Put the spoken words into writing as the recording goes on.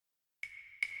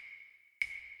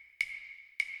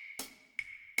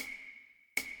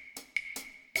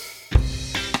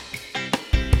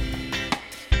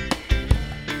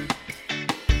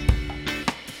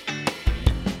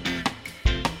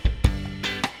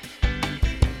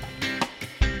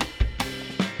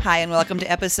Hi, and welcome to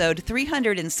episode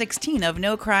 316 of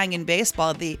No Crying in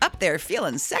Baseball, the Up There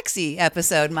Feeling Sexy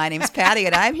episode. My name's Patty,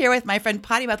 and I'm here with my friend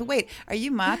Potty Mouth. Wait, are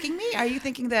you mocking me? Are you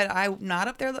thinking that I'm not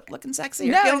up there looking sexy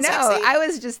or feeling sexy? I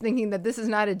was just thinking that this is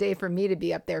not a day for me to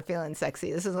be up there feeling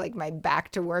sexy. This is like my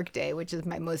back to work day, which is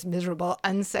my most miserable,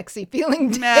 unsexy feeling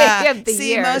day of the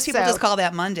year. Most people just call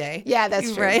that Monday. Yeah,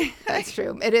 that's true. Right? That's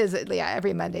true. It is,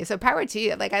 every Monday. So power to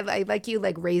you. Like, I like you,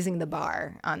 raising the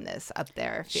bar on this up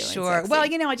there feeling Sure. sexy.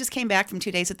 Well, I just came back from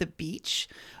 2 days at the beach,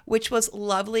 which was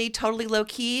lovely, totally low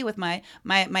key with my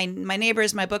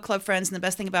neighbors, my book club friends. And the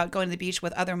best thing about going to the beach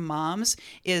with other moms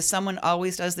is someone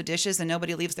always does the dishes and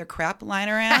nobody leaves their crap lying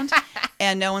around.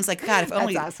 And no one's like, God, if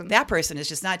only awesome. That person is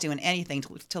just not doing anything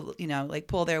to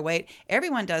pull their weight.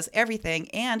 Everyone does everything.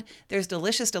 And there's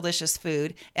delicious, delicious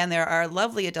food. And there are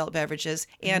lovely adult beverages.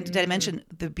 And did I mention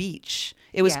the beach?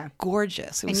 It was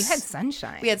gorgeous. And you had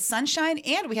sunshine. We had sunshine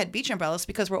and we had beach umbrellas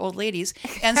because we're old ladies.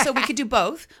 And so we could do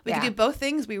both. We could do both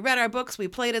things. We read our books. We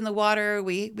played in the water.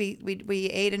 We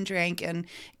ate and drank and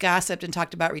gossiped and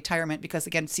talked about retirement because,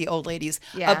 again, see old ladies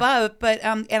above. But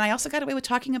and I also got away with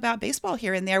talking about baseball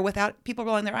here and there without people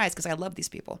rolling their eyes because I love these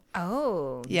people.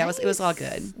 Oh, yeah, nice. it was all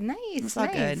good. Nice. It was all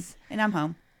good. And I'm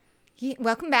home.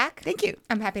 Welcome back. Thank you.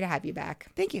 I'm happy to have you back.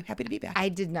 Thank you. Happy to be back. I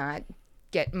did not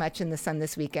get much in the sun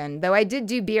this weekend, though I did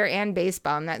do beer and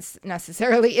baseball, and that's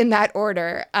necessarily in that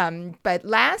order. But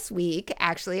last week,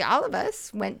 actually, all of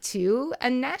us went to a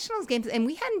Nationals game, and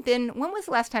we hadn't been. When was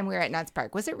the last time we were at Nats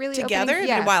Park? Was it really together? Opening?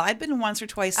 It's been a while. I've been once or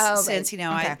twice since. Okay.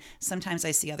 I sometimes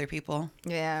I see other people.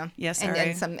 Yeah. Yes.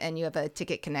 And you have a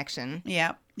ticket connection.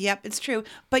 Yeah. Yep. It's true.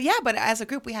 But as a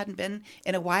group, we hadn't been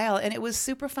in a while, and it was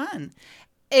super fun.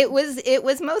 It was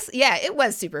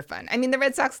super fun. I mean, the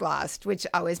Red Sox lost, which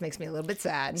always makes me a little bit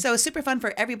sad. So super fun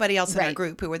for everybody else in our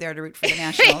group who were there to root for the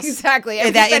Nationals. Exactly.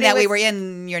 In that we were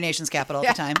in your nation's capital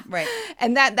at the time. Right.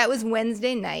 And that was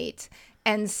Wednesday night.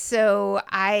 And so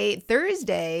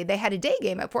Thursday, they had a day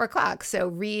game at 4:00. So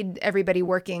read everybody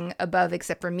working above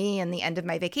except for me and the end of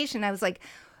my vacation. I was like,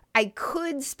 I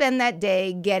could spend that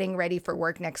day getting ready for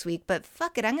work next week, but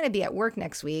fuck it, I'm going to be at work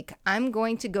next week. I'm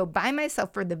going to go by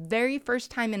myself for the very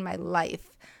first time in my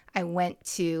life. I went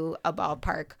to a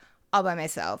ballpark all by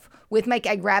myself.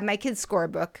 I grabbed my kid's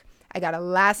scorebook. I got a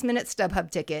last-minute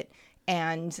StubHub ticket,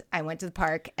 and I went to the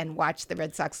park and watched the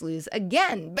Red Sox lose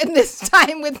again. But this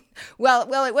time it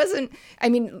wasn't,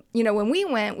 when we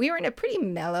went, we were in a pretty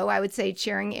mellow, I would say,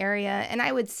 cheering area. And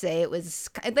I would say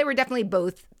they were definitely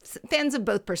both fans of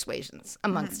both persuasions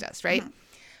amongst us, right? Mm-hmm.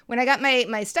 When I got my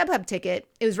StubHub ticket,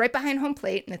 it was right behind home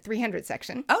plate in the 300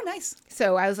 section. Oh, nice.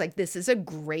 So I was like, this is a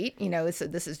great, so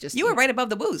this is just... You were right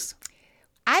above the woos.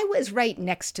 I was right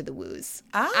next to the woos.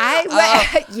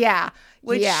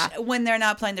 Which, when they're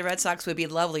not playing the Red Sox, would be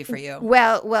lovely for you.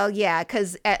 Well, yeah,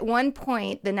 because at one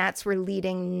point, the Nats were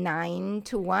leading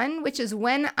 9-1, which is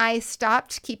when I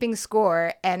stopped keeping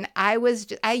score. And I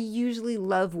usually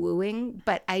love wooing,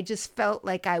 but I just felt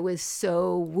like I was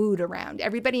so wooed around.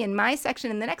 Everybody in my section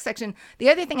and the next section, the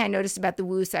other thing I noticed about the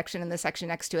woo section and the section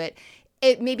next to it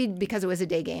maybe because it was a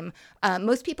day game,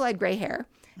 most people had gray hair.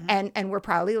 And were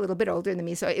probably a little bit older than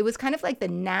me. So it was kind of like the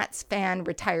Nats fan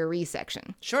retiree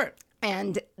section. Sure.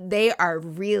 And they are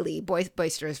really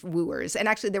boisterous wooers. And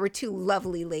actually, there were two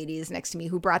lovely ladies next to me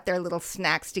who brought their little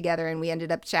snacks together, and we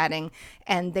ended up chatting.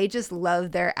 And they just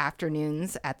love their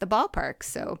afternoons at the ballpark.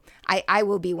 So I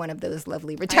will be one of those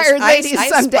lovely retired ladies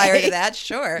someday. I aspire to that,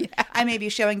 sure. Yeah. I may be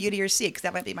showing you to your seat, because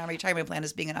that might be my retirement plan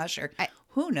as being an usher.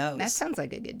 Who knows? That sounds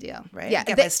like a good deal. Right? Yeah.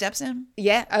 Get my steps in?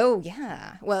 Yeah. Oh,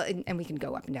 yeah. Well, and we can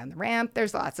go up and down the ramp.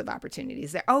 There's lots of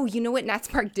opportunities there. Oh, you know what Nats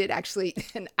Park did actually,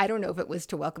 and I don't know if it was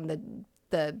to welcome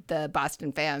the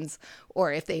Boston fans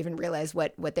or if they even realized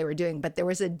what they were doing, but there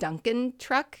was a Dunkin'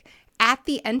 truck at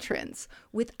the entrance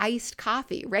with iced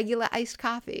coffee, regular iced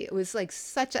coffee. It was like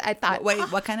I thought. Wait,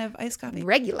 what kind of iced coffee?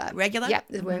 Regular? Yeah,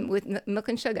 mm-hmm. with milk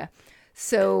and sugar.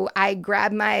 So I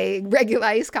grabbed my regular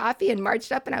iced coffee and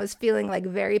marched up, and I was feeling like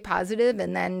very positive,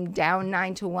 and then down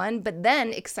 9-1. But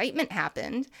then excitement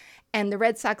happened, and the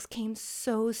Red Sox came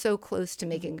so close to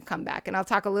making a comeback. And I'll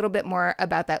talk a little bit more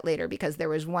about that later because there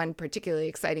was one particularly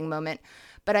exciting moment.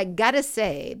 But I got to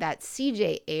say that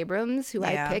C.J. Abrams, who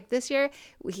I picked this year,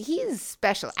 he's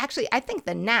special. Actually, I think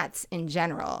the Nats in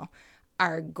general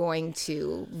are going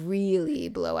to really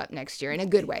blow up next year in a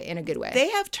good way. They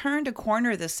have turned a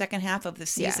corner the second half of the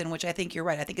season, which I think you're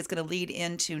right. I think it's going to lead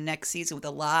into next season with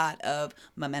a lot of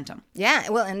momentum. Yeah,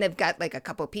 well, and they've got like a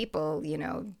couple people,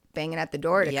 banging at the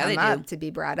door to come up to be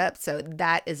brought up. So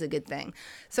that is a good thing.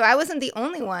 So I wasn't the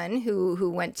only one who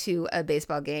went to a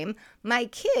baseball game. My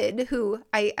kid, who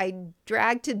I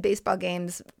dragged to baseball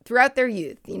games throughout their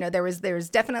youth, there was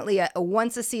definitely a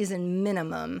once a season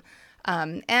minimum,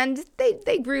 and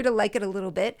they grew to like it a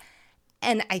little bit,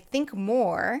 and I think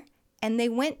more. And they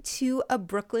went to a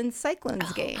Brooklyn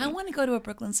Cyclones game. I want to go to a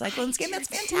Brooklyn Cyclones game. That's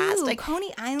fantastic.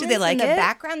 Coney Island. Did they like in it? The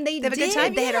background, they have did. A good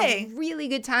time? They had a really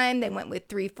good time. They went with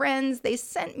 3 friends. They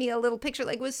sent me a little picture.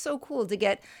 Like, it was so cool to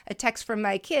get a text from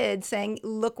my kid saying,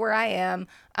 "Look where I am.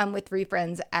 I'm with 3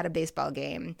 friends at a baseball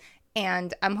game."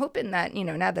 And I'm hoping that,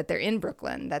 now that they're in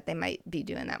Brooklyn, that they might be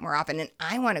doing that more often. And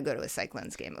I want to go to a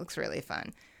Cyclones game. It looks really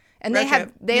fun. And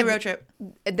road trip.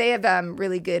 They have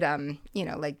really good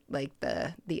like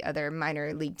the other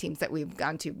minor league teams that we've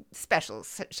gone to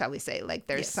specials, shall we say, like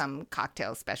there's some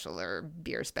cocktail special or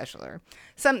beer special or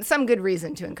some good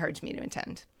reason to encourage me to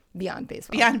attend beyond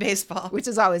baseball, which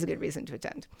is always a good reason to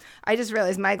attend. I just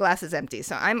realized my glass is empty,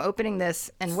 so I'm opening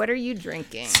this. And what are you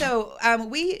drinking? So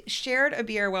we shared a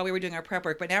beer while we were doing our prep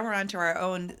work, but now we're on to our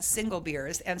own single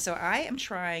beers. And so I am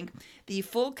trying the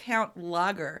Full Count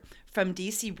Lager from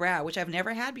DC Brau, which I've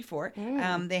never had before.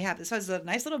 They have this has a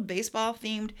nice little baseball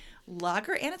themed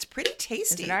lager, and it's pretty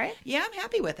tasty. Is it all right? Yeah, I'm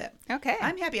happy with it. Okay,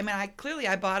 I'm happy. I mean,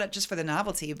 I bought it just for the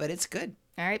novelty, but it's good.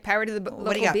 All right, power to the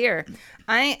local beer.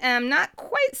 I am not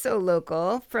quite so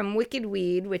local, from Wicked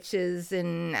Weed, which is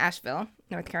in Asheville,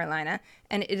 North Carolina,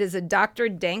 and it is a Dr.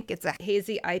 Dank. It's a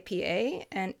hazy IPA,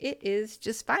 and it is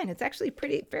just fine. It's actually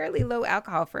fairly low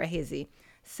alcohol for a hazy.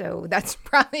 So that's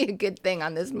probably a good thing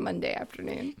on this Monday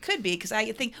afternoon. Could be, because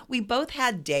I think we both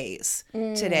had days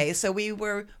today. So we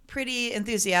were pretty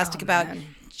enthusiastic about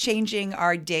changing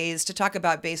our days to talk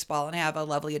about baseball and have a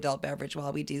lovely adult beverage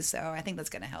while we do so. I think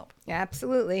that's going to help.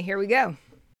 Absolutely. Here we go.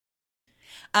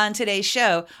 On today's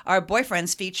show, our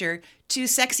boyfriends feature Too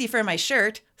Sexy for My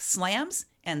Shirt, Slams,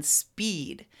 and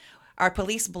Speed. Our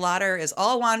police blotter is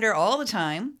all wander all the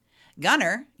time.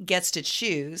 Gunner gets to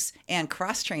choose, and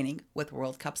cross-training with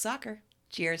World Cup soccer.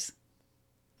 Cheers.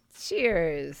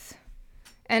 Cheers.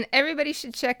 And everybody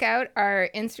should check out our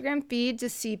Instagram feed to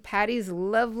see Patty's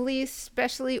lovely,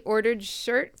 specially ordered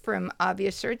shirt from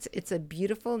Obvious Shirts. It's a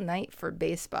beautiful night for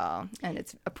baseball, and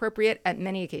it's appropriate at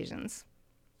many occasions.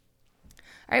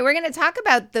 All right, we're going to talk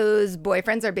about those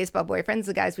boyfriends, our baseball boyfriends,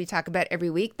 the guys we talk about every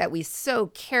week that we so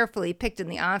carefully picked in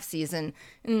the off season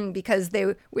because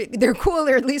they're cool,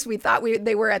 or at least we thought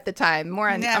they were at the time. More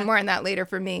on that later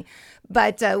for me.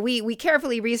 But we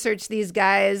carefully researched these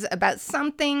guys about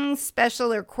something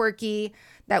special or quirky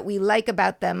that we like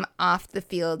about them off the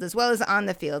field as well as on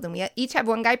the field. And we each have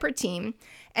one guy per team.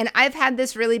 And I've had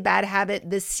this really bad habit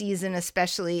this season,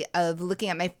 especially, of looking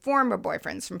at my former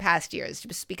boyfriends from past years,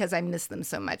 just because I miss them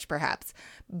so much, perhaps.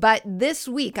 But this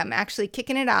week, I'm actually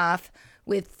kicking it off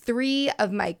with 3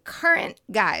 of my current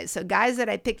guys. So guys that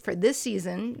I picked for this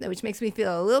season, which makes me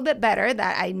feel a little bit better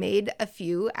that I made a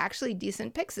few actually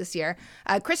decent picks this year.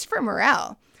 Christopher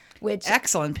Morel.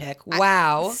 Excellent pick.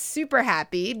 Wow. I'm super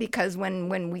happy because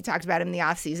when we talked about him in the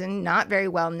offseason, not very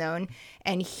well known,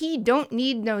 and he don't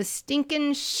need no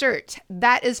stinking shirt.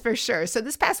 That is for sure. So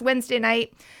this past Wednesday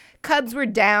night, Cubs were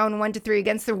down 1-3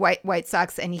 against the White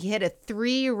Sox, and he hit a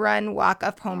 3-run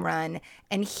walk-off home run,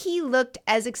 and he looked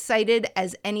as excited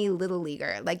as any little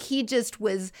leaguer. Like, he just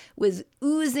was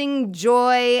oozing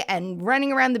joy and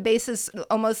running around the bases,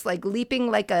 almost like leaping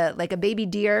like a baby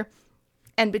deer.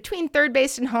 And between third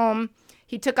base and home,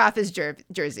 he took off his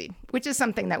jersey, which is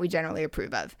something that we generally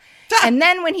approve of. And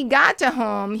then when he got to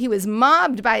home, he was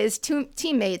mobbed by his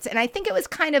teammates. And I think it was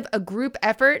kind of a group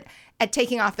effort at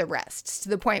taking off the rest to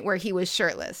the point where he was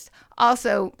shirtless.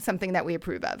 Also something that we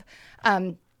approve of.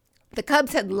 The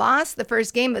Cubs had lost the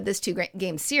first game of this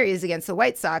 2-game series against the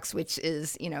White Sox, which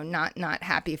is, not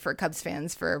happy for Cubs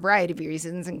fans for a variety of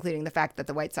reasons, including the fact that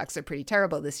the White Sox are pretty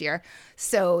terrible this year.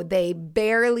 So they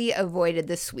barely avoided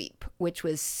the sweep, which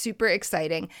was super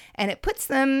exciting. And it puts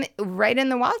them right in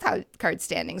the wild card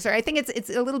standings. Or I think it's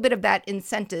a little bit of that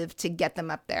incentive to get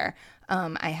them up there.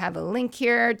 I have a link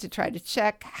here to try to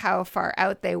check how far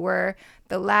out they were.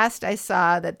 The last I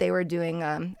saw that they were doing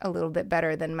a little bit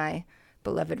better than my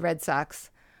beloved Red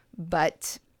Sox,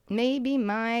 but maybe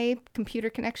my computer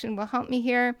connection will help me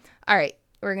here. All right,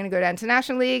 we're going to go down to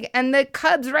National League, and the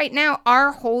Cubs right now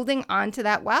are holding on to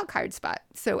that wild card spot.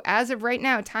 So as of right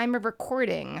now, time of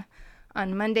recording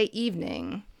on Monday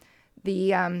evening,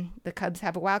 the Cubs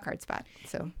have a wild card spot.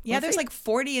 So there's like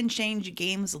 40 and change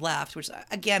games left, which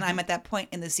again, I'm at that point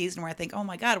in the season where I think, oh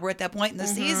my God, we're at that point in the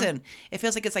season. It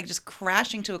feels like it's like just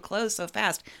crashing to a close so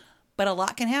fast. But a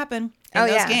lot can happen in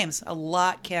those games. A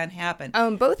lot can happen.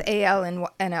 Both AL and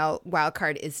NL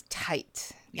wildcard is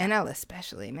tight. Yeah. NL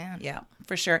especially, man. Yeah,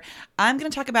 for sure. I'm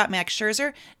going to talk about Max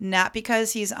Scherzer, not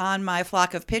because he's on my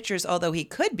flock of pitchers, although he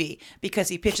could be, because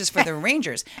he pitches for the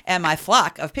Rangers. And my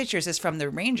flock of pitchers is from the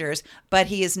Rangers, but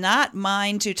he is not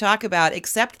mine to talk about,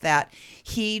 except that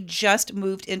he just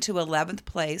moved into 11th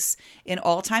place in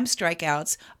all-time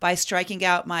strikeouts by striking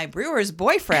out my Brewers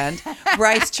boyfriend,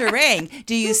 Bryce Terang.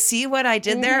 Do you see what I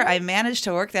did there? I managed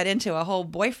to work that into a whole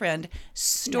boyfriend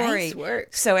story. Nice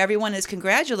work. So everyone is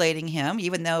congratulating him,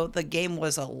 even though the game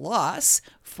was a loss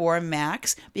for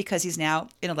Max, because he's now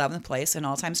in 11th place in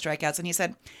all-time strikeouts. And he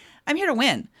said, I'm here to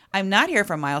win. I'm not here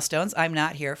for milestones. I'm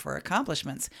not here for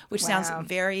accomplishments, which sounds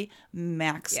very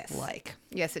Max-like.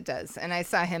 Yes, it does. And I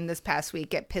saw him this past week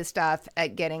get pissed off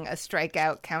at getting a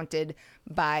strikeout counted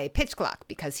by pitch clock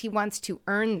because he wants to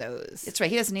earn those. That's right.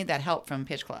 He doesn't need that help from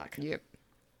pitch clock. Yep.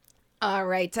 All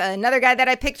right. Another guy that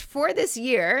I picked for this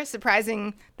year,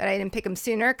 surprising that I didn't pick him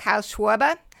sooner, Kyle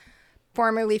Schwarber,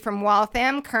 formerly from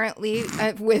Waltham, currently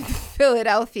with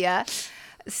Philadelphia.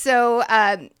 So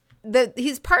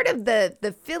he's part of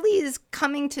the Phillies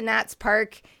coming to Nats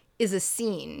Park is a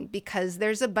scene because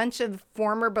there's a bunch of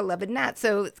former beloved Nats.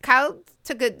 So Kyle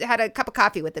had a cup of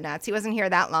coffee with the Nats. He wasn't here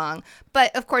that long.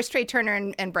 But, of course, Trey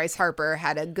Turner and Bryce Harper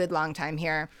had a good long time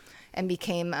here and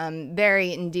became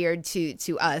very endeared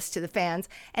to us, to the fans.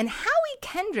 And Howie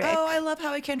Kendrick. Oh, I love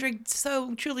Howie Kendrick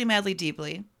so truly, madly,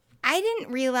 deeply. I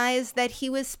didn't realize that he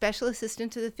was special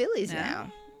assistant to the Phillies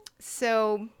now.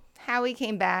 So Howie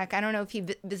came back. I don't know if he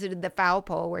visited the foul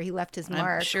pole where he left his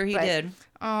mark. I'm sure he did.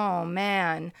 Oh,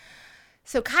 man.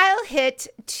 So Kyle hit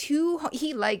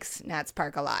he likes Nats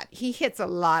Park a lot. He hits a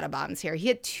lot of bombs here. He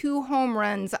hit 2 home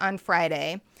runs on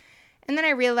Friday. And then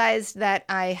I realized that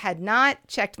I had not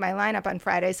checked my lineup on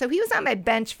Friday. So he was on my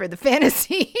bench for the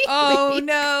fantasy. Oh, week.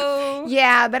 no.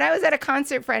 Yeah, but I was at a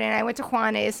concert Friday and I went to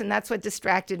Juanes and that's what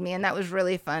distracted me. And that was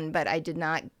really fun. But I did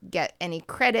not get any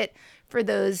credit for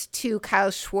those 2 Kyle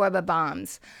Schwarber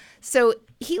bombs. So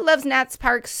he loves Nats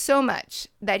Park so much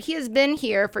that he has been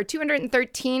here for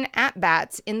 213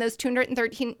 at-bats. In those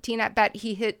 213 at-bats,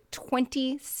 he hit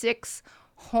 26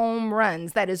 home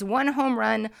runs. That is 1 home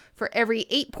run for every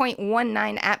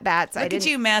 8.19 at-bats. Look at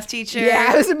you, math teacher. Yeah,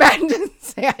 I was about to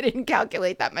say I didn't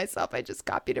calculate that myself. I just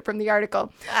copied it from the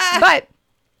article. But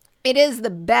it is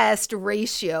the best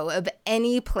ratio of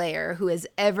any player who has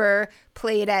ever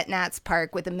played at Nats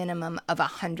Park with a minimum of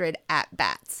 100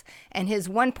 at-bats. And his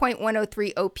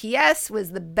 1.103 OPS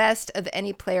was the best of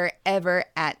any player ever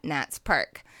at Nats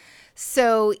Park.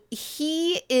 So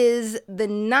he is the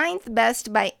 9th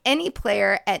best by any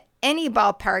player at any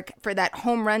ballpark for that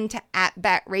home run to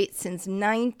at-bat rate since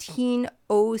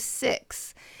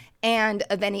 1906. And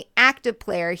of any active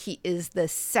player, he is the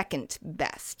 2nd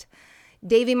best.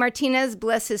 Davey Martinez,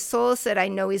 bless his soul, said, I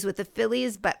know he's with the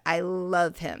Phillies, but I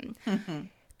love him.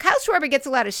 Kyle Schwarber gets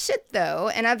a lot of shit, though,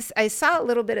 and I saw a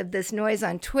little bit of this noise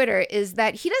on Twitter, is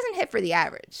that he doesn't hit for the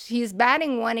average. He's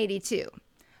batting 182.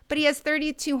 But he has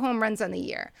 32 home runs on the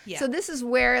year. Yeah. So this is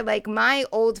where, like, my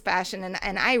old-fashioned,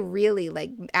 and I really,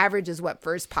 like, average is what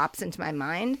first pops into my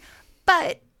mind.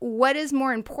 But what is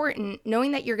more important,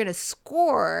 knowing that you're going to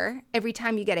score every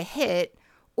time you get a hit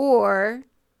or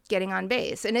getting on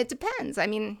base? And it depends. I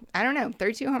mean, I don't know,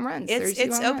 32 home runs.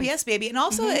 It's OPS, baby. And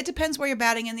also, it depends where you're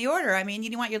batting in the order. I mean,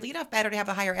 you want your leadoff batter to have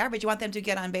a higher average. You want them to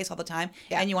get on base all the time.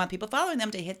 Yeah. And you want people following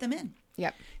them to hit them in.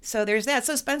 Yep. So there's that.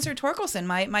 So Spencer Torkelson,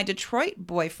 my Detroit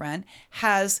boyfriend,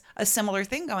 has a similar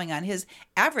thing going on. His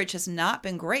average has not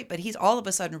been great, but he's all of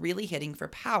a sudden really hitting for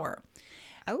power.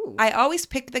 Oh. I always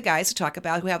pick the guys to talk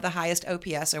about who have the highest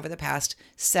OPS over the past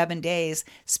 7 days.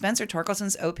 Spencer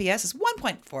Torkelson's OPS is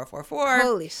 1.444.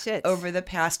 Holy shit. Over the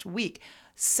past week.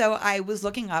 So I was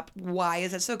looking up, why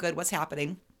is it so good? What's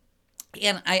happening?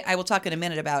 And I will talk in a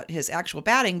minute about his actual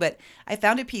batting, but I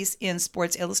found a piece in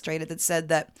Sports Illustrated that said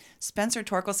that Spencer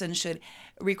Torkelson should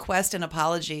request an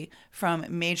apology from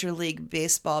Major League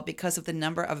Baseball because of the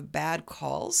number of bad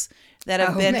calls that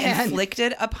have been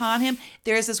inflicted upon him.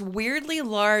 There's this weirdly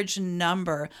large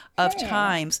number of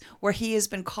times where he has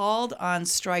been called on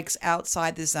strikes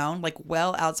outside the zone, like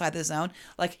well outside the zone.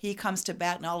 Like he comes to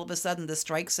bat and all of a sudden the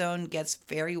strike zone gets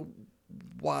very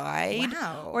wide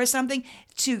or something,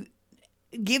 to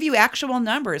give you actual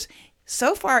numbers.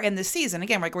 So far in the season,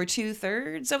 again, like we're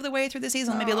 2/3 of the way through the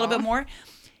season, maybe a little bit more,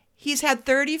 he's had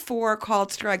 34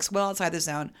 called strikes well outside the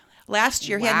zone. Last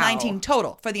year, he had 19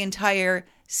 total for the entire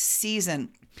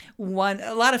season.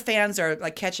 A lot of fans are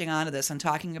like catching on to this and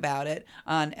talking about it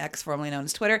on X, formerly known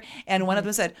as Twitter. And one of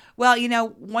them said, well,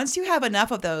 once you have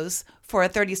enough of those for a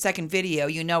 30-second video,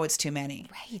 it's too many.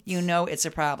 Right. It's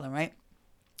a problem, right?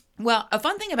 Well, a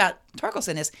fun thing about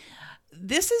Torkelson is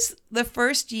this is the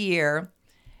first year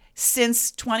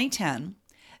since 2010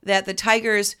 that the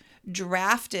Tigers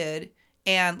drafted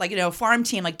and a farm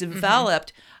team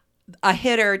developed a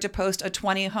hitter to post a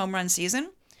 20 home run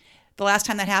season. The last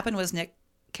time that happened was Nick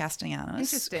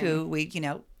Castellanos, who we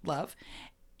love.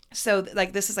 So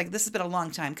this has been a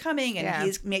long time coming, and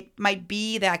he's might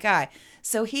be that guy.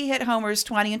 So he hit homers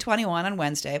 20 and 21 on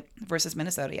Wednesday versus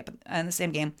Minnesota in the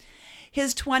same game.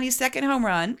 His 22nd home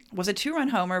run was a 2-run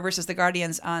homer versus the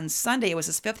Guardians on Sunday. It was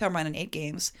his 5th home run in 8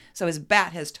 games. So his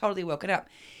bat has totally woken up.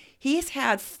 He's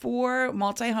had 4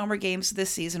 multi-homer games this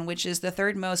season, which is the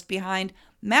 3rd most behind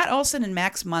Matt Olson and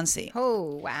Max Muncy.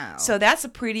 Oh, wow. So that's a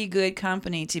pretty good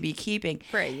company to be keeping.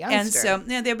 For a youngster. And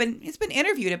so he's been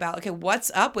interviewed about, okay, what's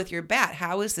up with your bat?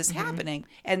 How is this happening?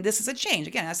 And this is a change.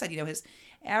 Again, I said, his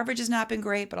average has not been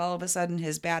great, but all of a sudden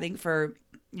his batting for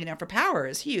power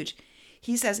is huge.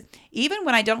 He says, even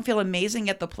when I don't feel amazing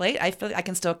at the plate, I feel like I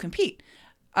can still compete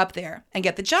up there and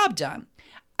get the job done.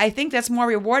 I think that's more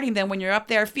rewarding than when you're up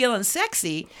there feeling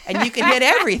sexy and you can hit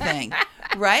everything,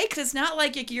 right? Because it's not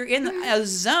like you're in a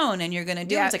zone and you're going to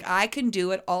do it. It's like I can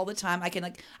do it all the time. I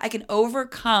can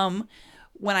overcome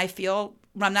when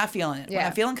I'm not feeling it. When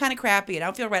I'm feeling kind of crappy and I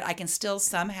don't feel right, I can still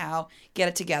somehow get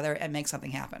it together and make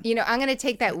something happen. I'm going to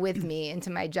take that with me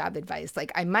into my job advice.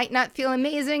 I might not feel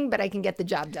amazing, but I can get the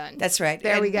job done. That's right.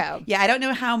 There we go. Yeah, I don't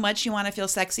know how much you want to feel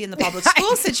sexy in the public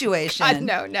school situation.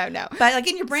 No. But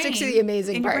in your brain. Stick to the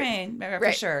amazing part. In your brain,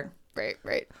 for sure.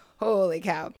 Right. Holy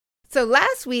cow. So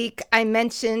last week, I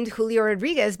mentioned Julio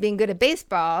Rodriguez being good at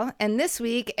baseball. And this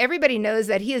week, everybody knows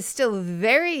that he is still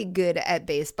very good at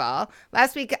baseball.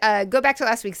 Last week, go back to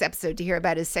last week's episode to hear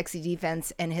about his sexy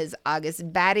defense and his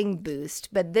August batting boost.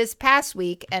 But this past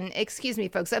week, and excuse me,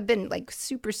 folks, I've been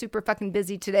super, super fucking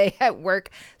busy today at work.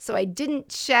 So I didn't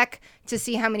check to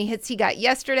see how many hits he got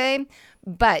yesterday.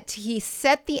 But he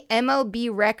set the MLB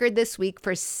record this week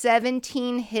for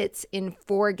 17 hits in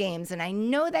 4 games. And I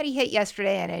know that he hit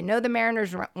yesterday, and I know the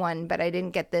Mariners won, but I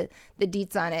didn't get the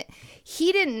deets on it.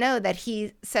 He didn't know that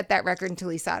he set that record until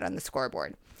he saw it on the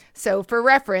scoreboard. So for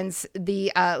reference,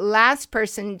 the last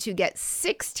person to get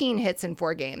 16 hits in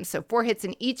 4 games, so 4 hits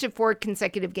in each of 4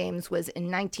 consecutive games, was in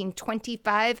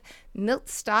 1925, Milt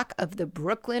Stock of the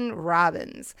Brooklyn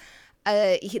Robins.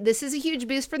 This is a huge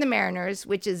boost for the Mariners,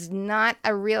 which is not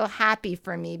a real happy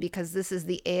for me because this is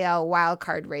the AL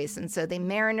wildcard race. And so the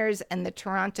Mariners and the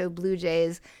Toronto Blue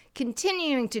Jays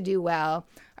continuing to do well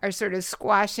are sort of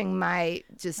squashing my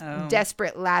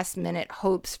desperate last-minute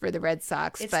hopes for the Red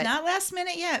Sox. It's not last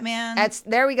minute yet, man.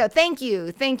 There we go. Thank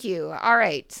you. All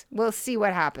right. We'll see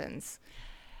what happens.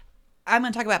 I'm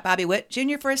going to talk about Bobby Witt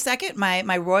Jr. for a second,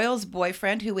 my Royals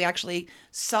boyfriend, who we actually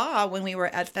saw when we were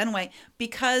at Fenway,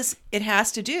 because it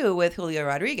has to do with Julio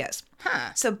Rodriguez.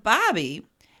 So Bobby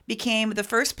became the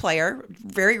first player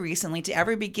very recently to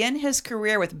ever begin his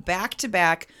career with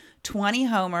back-to-back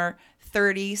 20-homer,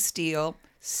 30-steal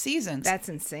seasons. That's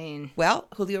insane. Well,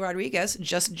 Julio Rodriguez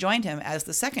just joined him as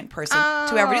the second person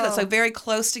to ever do that. So very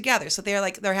close together. So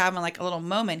they're having a little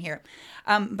moment here.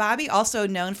 Bobby also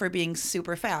known for being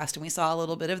super fast, and we saw a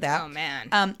little bit of that. Oh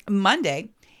man. Monday,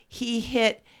 he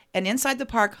hit an inside the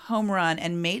park home run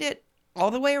and made it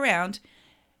all the way around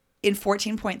in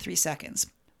 14.3 seconds,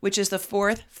 which is the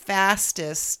 4th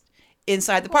fastest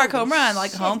inside the park home run,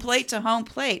 home plate to home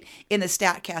plate in the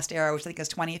StatCast era, which I think is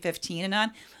 2015 and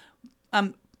on.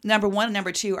 Number 1 and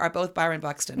number 2 are both Byron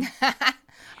Buxton.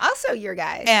 Also your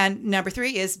guy. And number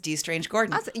 3 is D. Strange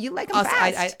Gordon. Also, you like him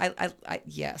fast.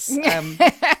 Yes.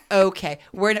 Okay.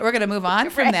 We're going to move on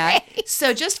from that.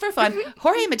 So just for fun,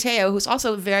 Jorge Mateo, who's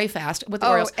also very fast with the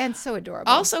Orioles. And so adorable.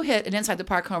 Also hit an inside the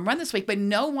park home run this week, but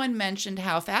no one mentioned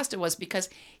how fast it was because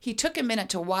he took a minute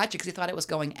to watch it because he thought it was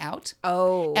going out.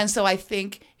 Oh. And so I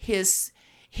think his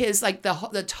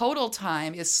the total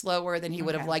time is slower than he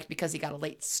would have liked because he got a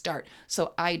late start.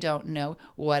 So I don't know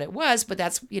what it was, but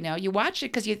that's, you watch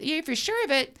it because if you're sure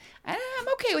of it, I'm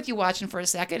okay with you watching for a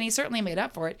second. He certainly made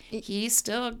up for it. He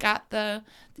still got the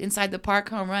inside the park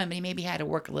home run, but he maybe had to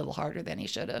work a little harder than he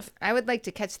should have. I would like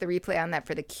to catch the replay on that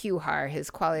for the QHAR, his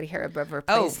quality hair above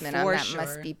replacement on that. Sure.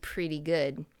 Must be pretty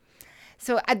good.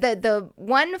 So the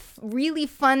one really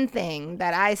fun thing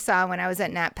that I saw when I was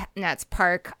at Nats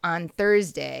Park on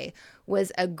Thursday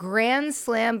was a grand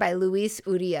slam by Luis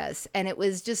Urias. And it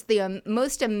was just the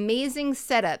most amazing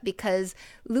setup because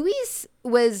Luis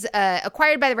was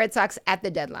acquired by the Red Sox at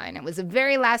the deadline. It was a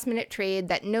very last-minute trade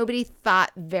that nobody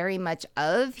thought very much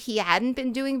of. He hadn't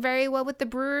been doing very well with the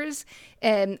Brewers.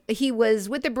 He was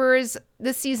with the Brewers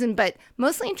this season, but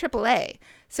mostly in AAA.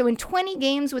 So in 20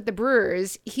 games with the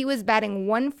Brewers, he was batting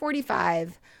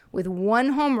 .145 with 1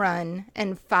 home run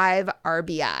and 5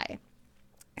 RBI.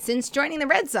 Since joining the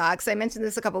Red Sox, I mentioned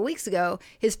this a couple weeks ago,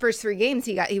 his first 3 games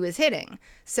he was hitting.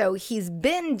 So he's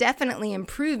been definitely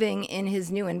improving in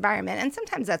his new environment. And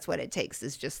sometimes that's what it takes,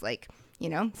 is just like,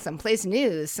 someplace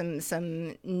new,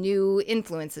 some new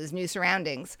influences, new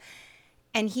surroundings.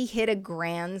 And he hit a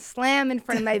grand slam in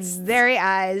front of my very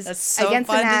eyes. That's so against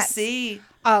fun the Nats. to see.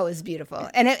 Oh, it was beautiful.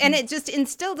 And it just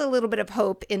instilled a little bit of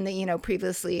hope in the,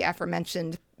 previously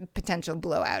aforementioned potential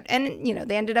blowout. And,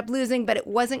 they ended up losing, but it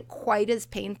wasn't quite as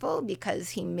painful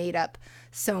because he made up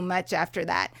so much after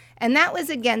that. And that was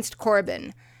against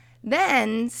Corbin.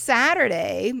 Then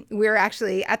Saturday, we were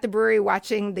actually at the brewery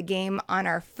watching the game on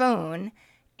our phone,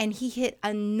 and he hit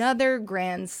another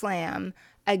grand slam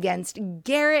against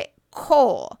Garrett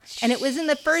Cole. And it was in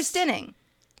the first inning.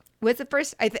 Was the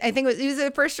first? I think it was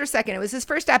the first or second. It was his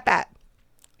first at bat.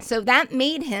 So that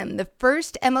made him the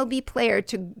first MLB player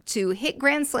to hit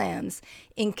grand slams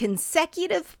in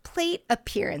consecutive plate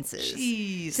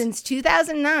appearances since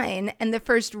 2009, and the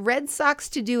first Red Sox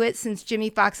to do it since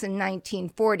Jimmy Foxx in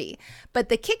 1940. But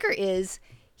the kicker is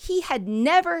he had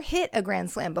never hit a grand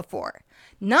slam before,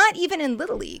 not even in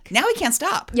Little League. Now he can't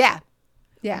stop. Yeah.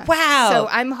 Wow. So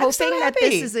I'm hoping that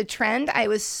this is a trend. I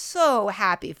was so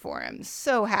happy for him.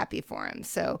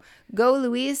 So go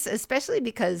Luis, especially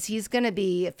because he's going to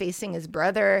be facing his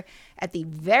brother at the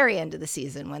very end of the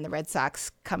season when the Red Sox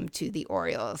come to the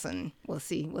Orioles, and we'll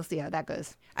see how that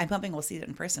goes. I'm hoping we'll see it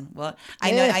in person. Well,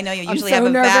 I know you usually so have a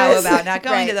nervous. vow about not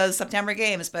going Right. to those September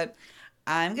games, but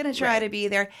I'm going to try to be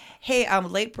there. Hey,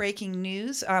 late breaking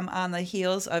news on the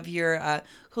heels of your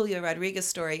Julio Rodriguez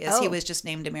story is he was just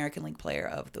named American League Player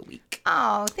of the Week.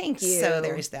 Oh, thank you. So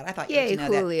there's that. I thought you Yay, would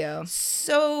know Julio. that.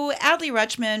 So Adley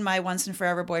Rutschman, my once and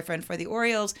forever boyfriend for the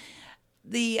Orioles,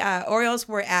 the Orioles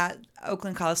were at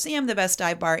Oakland Coliseum, the best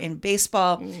dive bar in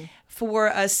baseball, for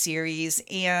a series,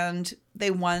 and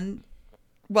they won.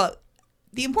 Well,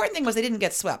 the important thing was they didn't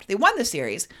get swept. They won the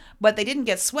series, but they didn't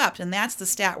get swept, and that's the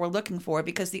stat we're looking for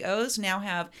because the O's now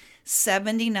have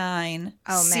 79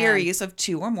 series of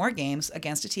 2 or more games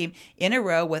against a team in a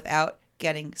row without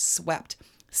getting swept.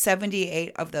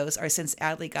 78 of those are since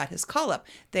Adley got his call-up.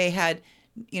 They had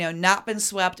not been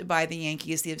swept by the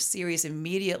Yankees the series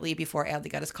immediately before Adley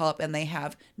got his call-up, and they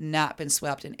have not been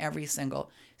swept in every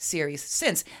single series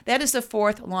since. That is the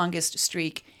 4th longest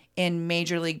streak in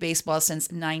Major League Baseball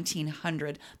since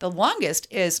 1900. The longest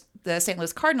is the St.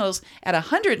 Louis Cardinals at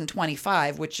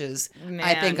 125, which is,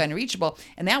 I think, unreachable.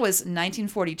 And that was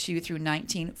 1942 through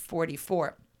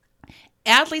 1944.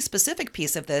 Adley's specific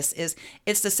piece of this is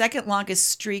it's the second longest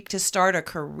streak to start a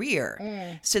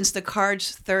career since the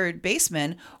Cards' third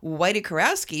baseman, Whitey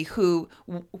Kurowski, who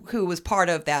was part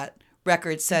of that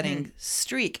record-setting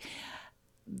streak.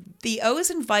 The O's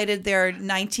invited their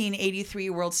 1983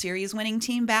 World Series winning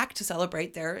team back to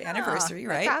celebrate their anniversary,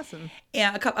 right? That's awesome.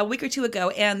 And a week or two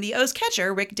ago, and the O's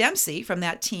catcher, Rick Dempsey, from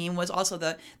that team, was also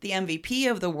the MVP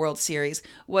of the World Series,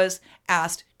 was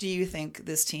asked, do you think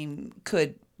this team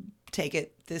could take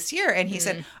it this year? And he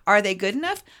said, are they good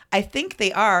enough? I think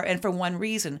they are, and for one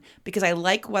reason, because I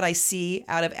like what I see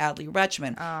out of Adley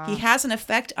Rutschman. He has an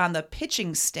effect on the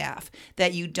pitching staff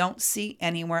that you don't see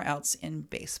anywhere else in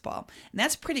baseball. And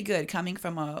that's pretty good coming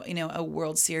from a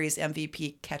World Series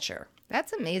MVP catcher.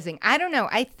 That's amazing. I don't know.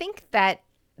 I think that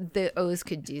the O's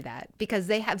could do that because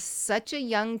they have such a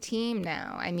young team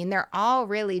now. I mean, they're all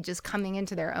really just coming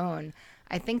into their own.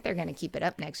 I think they're going to keep it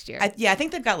up next year. I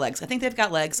think they've got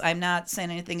legs. I'm not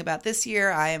saying anything about this year.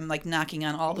 I am knocking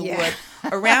on all the wood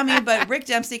around me. But Rick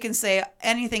Dempsey can say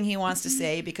anything he wants to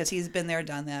say because he's been there,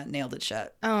 done that, nailed it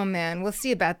shut. Oh, man. We'll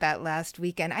see about that last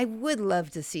weekend. I would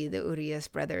love to see the Urias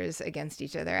brothers against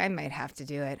each other. I might have to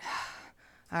do it.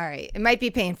 All right. It might be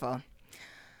painful.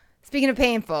 Speaking of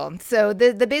painful, so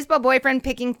the baseball boyfriend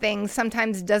picking thing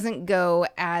sometimes doesn't go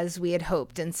as we had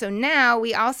hoped. And so now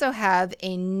we also have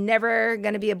a never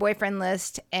going to be a boyfriend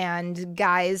list and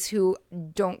guys who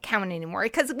don't count anymore.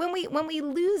 Because when we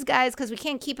lose guys, because we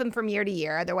can't keep them from year to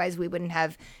year, otherwise we wouldn't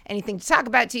have anything to talk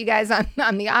about to you guys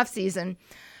on the off season.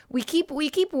 We keep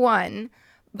one,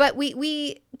 but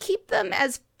we keep them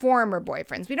as former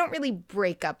boyfriends. We don't really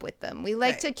break up with them. We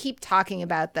like to keep talking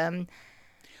about them.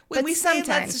 When we say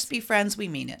let's just be friends, we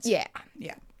mean it. Yeah.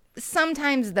 Yeah.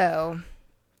 Sometimes, though,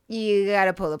 you got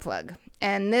to pull the plug.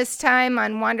 And this time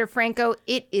on Wander Franco,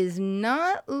 it is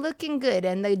not looking good.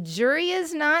 And the jury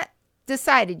is not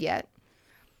decided yet.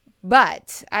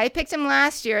 But I picked him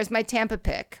last year as my Tampa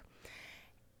pick.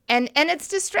 And it's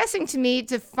distressing to me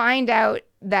to find out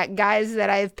that guys that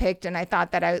I've picked, and I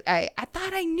thought that I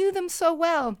thought I knew them so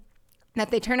well,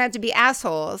 that they turn out to be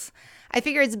assholes. I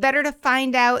figure it's better to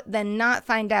find out than not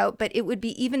find out, but it would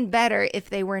be even better if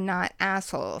they were not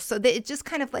assholes. So it just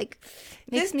kind of like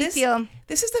makes me feel...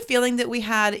 This is the feeling that we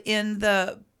had in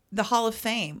the Hall of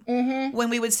Fame, when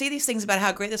we would see these things about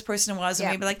how great this person was,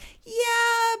 and we'd be like,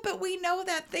 yeah, but we know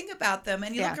that thing about them.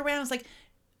 And you look around, it's like,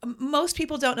 most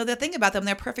people don't know that thing about them.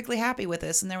 They're perfectly happy with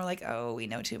this. And they were like, oh, we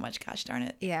know too much. Gosh darn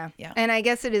it. Yeah. And I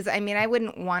guess it is. I mean, I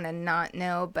wouldn't want to not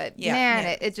know, but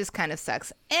it just kind of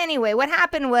sucks. Anyway, what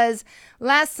happened was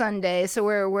last Sunday, so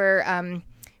we're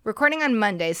recording on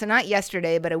Monday, so not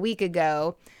yesterday, but a week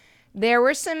ago, there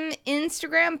were some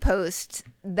Instagram posts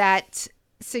that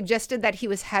suggested that he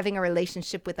was having a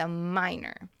relationship with a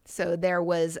minor. So there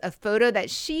was a photo that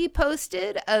she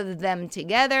posted of them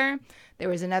together. There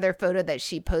was another photo that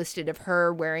she posted of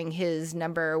her wearing his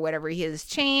number or whatever, his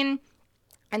chain.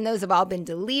 And those have all been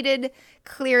deleted,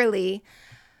 clearly.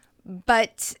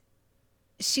 But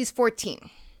she's 14.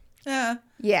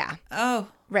 Yeah. Oh.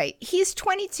 Right. He's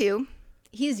 22.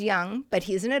 He's young, but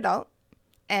he's an adult.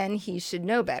 And he should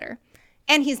know better.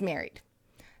 And he's married.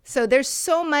 So there's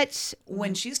so much.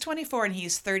 When she's 24 and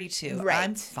he's 32,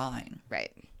 I'm fine.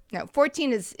 Right. No,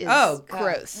 14 is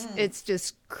gross. It's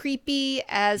just creepy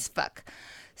as fuck.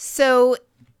 So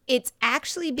it's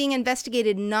actually being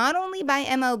investigated not only by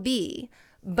MLB,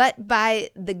 but by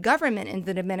the government in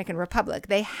the Dominican Republic.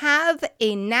 They have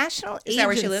a national agency. Is that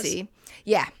where she lives?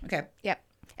 Yeah. Okay. Yep.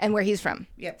 And where he's from.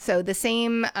 Yep. So the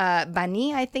same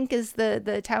Bani, I think, is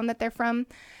the town that they're from.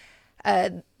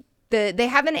 They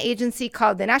have an agency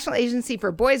called the National Agency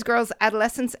for Boys, Girls,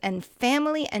 Adolescents, and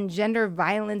Family and Gender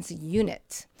Violence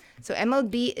Unit. So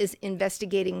MLB is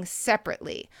investigating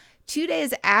separately. 2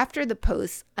 days after the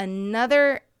post,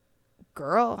 another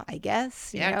girl, I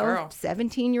guess, girl.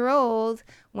 17-year-old,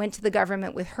 went to the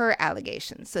government with her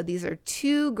allegations. So these are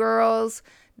two girls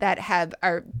that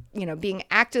are being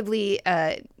actively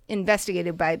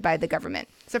investigated by the government.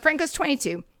 So Franco's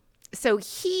 22. So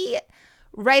he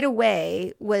right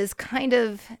away was kind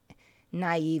of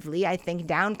naively, I think,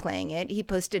 downplaying it. He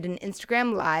posted an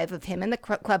Instagram live of him in the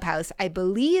clubhouse. I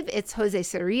believe it's Jose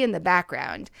Siri in the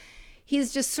background.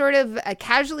 He's just sort of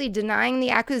casually denying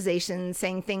the accusations,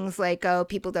 saying things like, oh,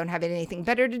 people don't have anything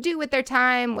better to do with their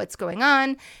time. What's going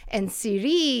on? And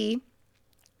Siri,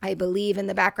 I believe, in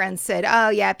the background said, oh,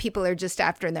 yeah, people are just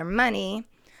after their money.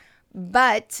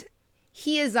 But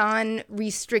he is on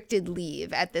restricted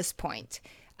leave at this point.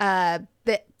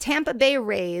 The Tampa Bay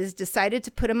Rays decided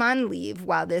to put him on leave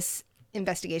while this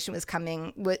investigation is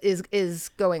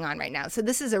going on right now. So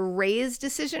this is a Rays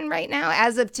decision right now,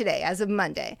 as of today, as of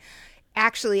Monday.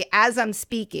 Actually, as I'm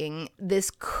speaking,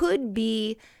 this could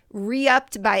be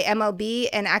re-upped by MLB,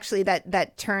 and actually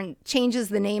that changes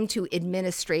the name to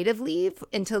administrative leave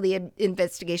until the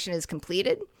investigation is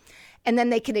completed. And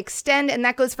then they can extend, and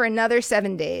that goes for another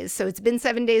 7 days. So it's been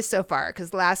 7 days so far,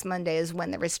 because last Monday is when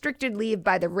the restricted leave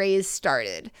by the Rays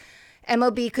started.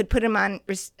 MLB could put him on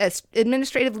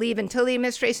administrative leave until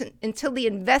the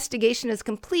investigation is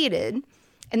completed,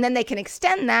 and then they can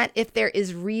extend that if there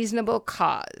is reasonable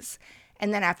cause.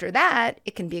 And then after that,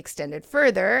 it can be extended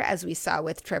further, as we saw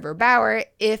with Trevor Bauer,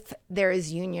 if there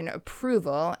is union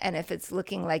approval. And if it's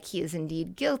looking like he is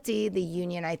indeed guilty, the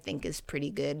union, I think, is pretty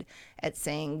good at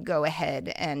saying, go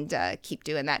ahead and keep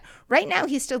doing that. Right now,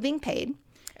 he's still being paid,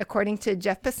 according to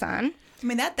Jeff Passan. I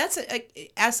mean, that's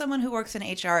as someone who works in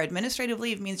HR, administrative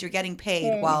leave means you're getting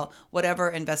paid while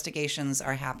whatever investigations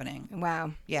are happening.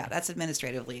 Wow. Yeah, that's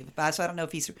administrative leave. But so I don't know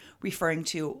if he's referring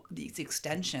to these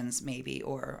extensions, maybe,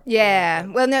 or. Yeah.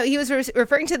 Well, no, he was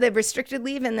referring to the restricted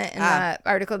leave in the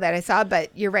article that I saw.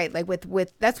 But you're right. Like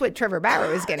with that's what Trevor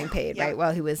Bauer was getting paid, right,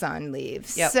 while he was on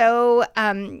leave. Yep. So,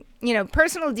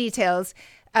 personal details.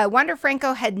 Wander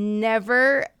Franco had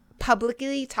never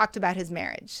publicly talked about his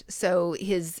marriage. So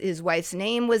his wife's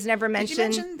name was never mentioned.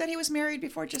 Did you mention that he was married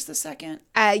before just a second?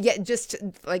 Yeah, just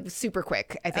like super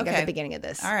quick, I think, at the beginning of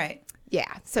this. All right.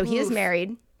 Yeah. So he is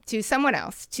married to someone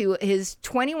else, to his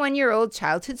 21-year-old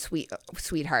childhood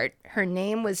sweetheart. Her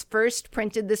name was first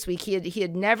printed this week. He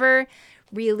had never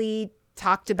really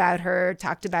talked about her,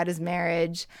 talked about his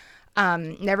marriage,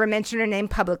 never mentioned her name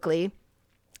publicly.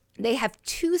 They have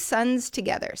two sons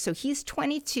together. So he's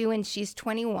 22 and she's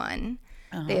 21.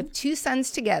 Uh-huh. They have two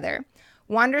sons together.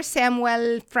 Wander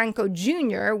Samuel Franco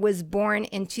Jr. was born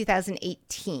in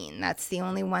 2018. That's the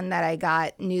only one that I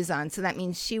got news on. So that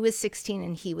means she was 16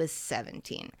 and he was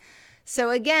 17. So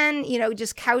again,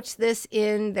 just couch this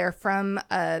in, they're from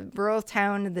a rural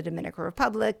town in the Dominican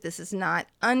Republic. This is not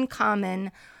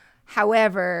uncommon.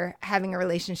 However, having a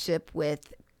relationship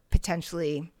with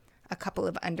potentially a couple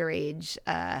of underage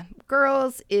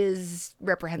girls is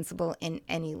reprehensible in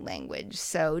any language.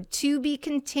 So to be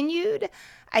continued.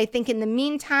 I think in the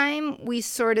meantime, we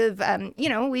sort of,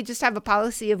 we just have a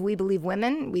policy of we believe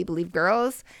women, we believe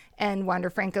girls, and Wander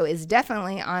Franco is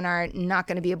definitely on our not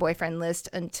going to be a boyfriend list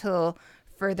until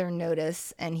further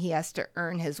notice, and he has to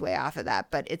earn his way off of that.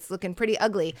 But it's looking pretty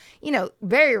ugly.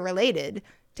 Very related,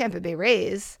 Tampa Bay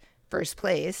Rays, first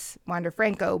place, Wander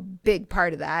Franco, big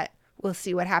part of that. We'll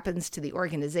see what happens to the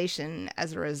organization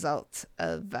as a result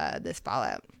of this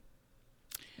fallout.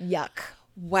 Yuck.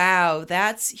 Wow,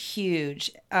 that's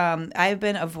huge. I've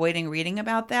been avoiding reading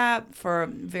about that for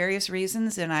various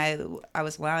reasons, and I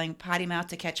was allowing potty mouth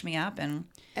to catch me up, and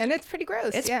it's pretty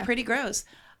gross. It's pretty gross.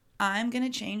 I'm going to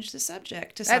change the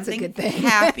subject to That's something a good thing.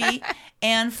 happy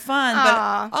and fun,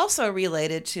 but also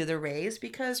related to the Rays,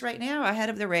 because right now ahead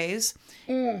of the Rays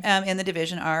in the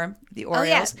division are the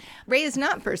Orioles. Oh, yeah. Rays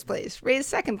not first place. Rays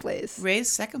second place.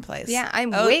 Rays second place. Yeah, I'm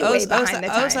way behind the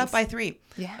times. O's up by 3.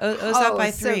 Yeah. O's up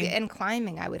by 3. And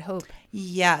climbing, I would hope.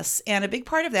 Yes, and a big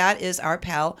part of that is our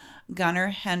pal Gunnar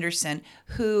Henderson,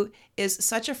 who is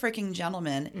such a freaking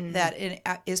gentleman that in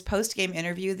his post-game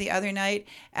interview the other night,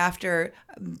 after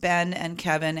Ben and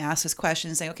Kevin asked his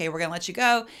questions, saying, okay, we're going to let you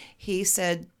go, he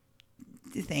said,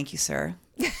 thank you, sir.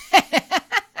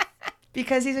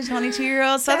 Because he's a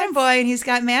 22-year-old Southern boy and he's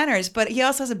got manners, but he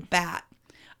also has a bat.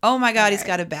 Oh, my God, he's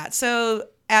got a bat. So,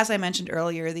 as I mentioned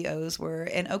earlier, the O's were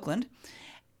in Oakland.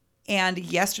 And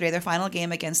yesterday, their final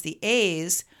game against the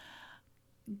A's,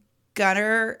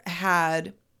 Gunnar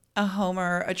had a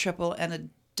homer, a triple, and a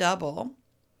double.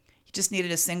 He just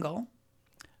needed a single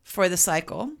for the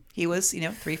cycle. He was,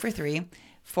 3 for 3.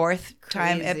 Fourth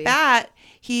time at bat,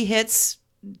 he hits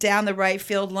down the right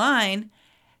field line,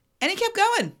 and he kept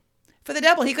going for the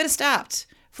double. He could have stopped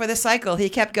for the cycle. He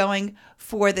kept going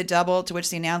for the double, to which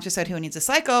the announcer said, who needs a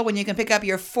cycle when you can pick up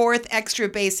your 4th extra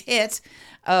base hit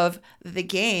of the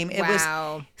game? It was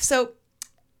so.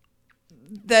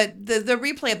 The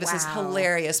replay of this is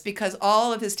hilarious because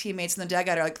all of his teammates in the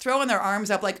dugout are like throwing their arms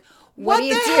up like, what the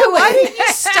hell? Why didn't you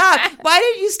stop? Why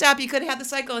didn't you stop? You could have had the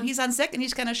cycle, and he's on second.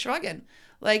 He's kind of shrugging.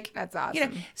 Like, that's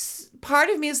awesome. Part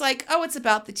of me is like, oh, it's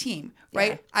about the team,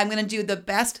 right? Yeah. I'm going to do the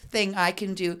best thing I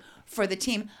can do for the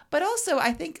team. But also,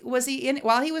 I think, while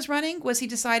he was running, was he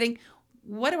deciding,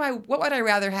 what would I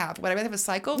rather have? Would I rather have a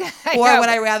cycle, or would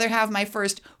I rather have my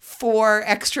first 4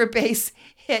 extra base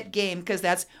hit game? Because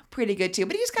that's pretty good too.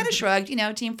 But he just kind of shrugged,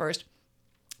 team first.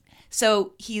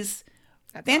 So he's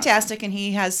fantastic, awesome. And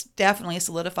he has definitely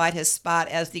solidified his spot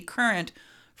as the current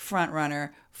front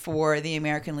runner for the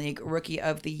American League Rookie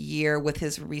of the Year with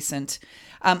his recent.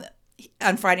 On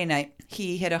Friday night,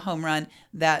 he hit a home run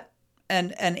that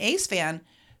an A's fan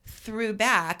threw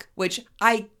back, which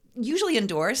I usually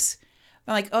endorse.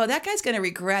 I'm like, oh, that guy's going to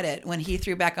regret it when he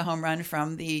threw back a home run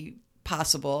from the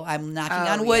possible, I'm knocking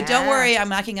on wood, don't worry, I'm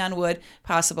knocking on wood,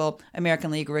 possible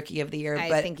American League Rookie of the Year.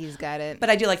 I think he's got it. But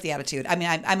I do like the attitude. I mean,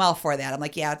 I'm all for that. I'm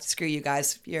like, yeah, screw you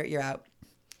guys, you're out.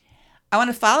 I want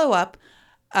to follow up,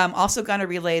 also kind of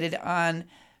related on,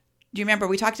 do you remember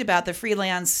we talked about the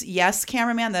freelance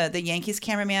cameraman, the Yankees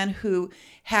cameraman who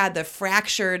had the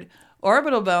fractured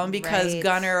orbital bone because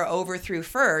Gunnar overthrew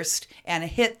first and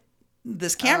hit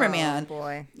this cameraman,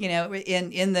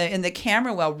 in the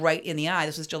camera well right in the eye.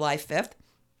 This was July 5th.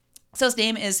 So his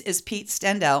name is Pete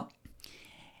Stendel.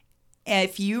 And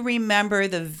if you remember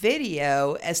the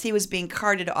video, as he was being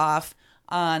carted off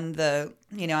on the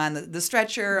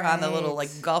stretcher, on the little like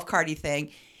golf carty thing,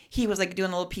 he was like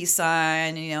doing a little peace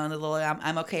sign, and the little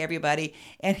I'm okay, everybody.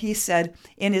 And he said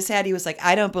in his head, he was like,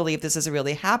 I don't believe this is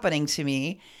really happening to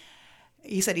me.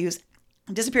 He said he was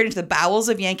disappeared into the bowels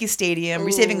of Yankee Stadium,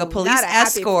 receiving a police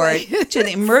escort to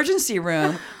the emergency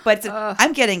room. But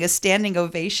I'm getting a standing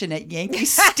ovation at Yankee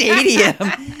Stadium.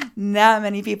 Not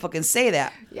many people can say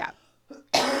that. Yeah.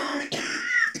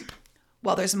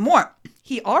 Well, there's more.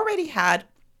 He already had,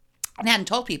 and hadn't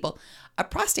told people, a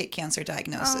prostate cancer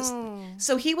diagnosis.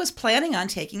 So he was planning on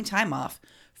taking time off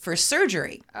for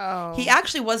surgery. He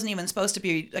actually wasn't even supposed to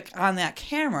be like on that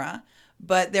camera.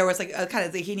 But there was like a kind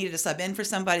of, he needed to sub in for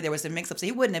somebody. There was a mix-up, so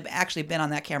he wouldn't have actually been on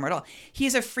that camera at all.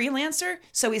 He's a freelancer,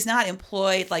 so he's not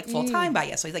employed like full-time by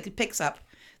you. So he picks up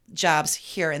jobs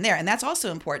here and there, and that's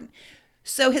also important.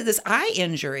 So this eye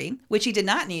injury, which he did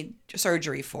not need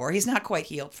surgery for, he's not quite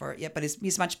healed for it yet, but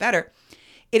he's much better.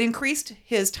 It increased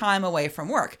his time away from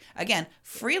work. Again,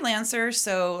 freelancer,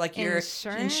 so like your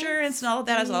insurance and all of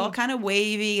that is all kind of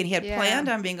wavy. And he had planned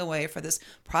on being away for this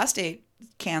prostate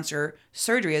cancer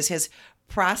surgery as his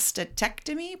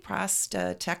prostatectomy.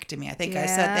 I think I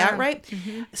said that right.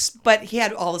 Mm-hmm. But he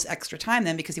had all this extra time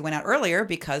then because he went out earlier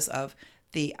because of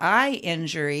the eye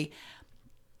injury.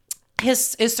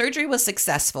 His surgery was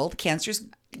successful. The cancer's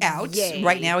out. Yay.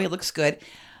 Right now he looks good.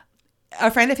 A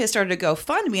friend of his started a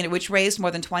GoFundMe, which raised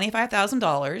more than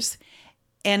 $25,000.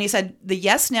 And he said the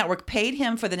Yes Network paid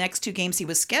him for the next 2 games he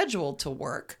was scheduled to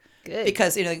work. Good.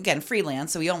 Because, again,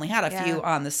 freelance, so he only had a few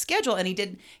on the schedule. And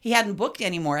he hadn't booked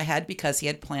any more ahead because he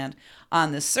had planned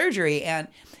on this surgery. And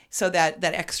so that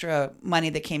extra money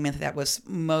that came in, that was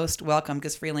most welcome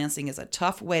because freelancing is a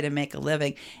tough way to make a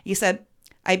living. He said,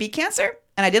 I beat cancer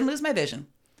and I didn't lose my vision.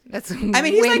 That's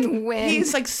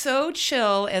he's like so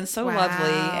chill and so lovely,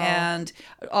 and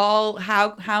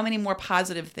how many more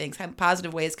positive things, how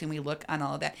positive ways can we look on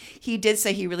all of that? He did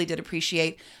say he really did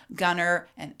appreciate Gunnar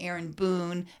and Aaron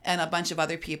Boone and a bunch of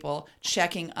other people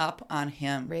checking up on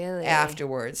him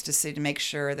afterwards to make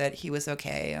sure that he was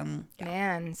okay.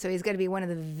 Man, so he's going to be one of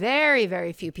the very,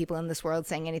 very few people in this world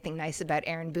saying anything nice about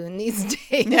Aaron Boone these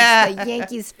days. The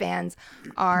Yankees fans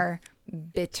are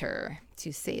bitter,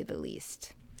 to say the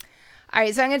least. All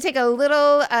right, so I'm going to take a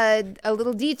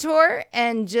little detour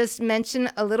and just mention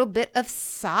a little bit of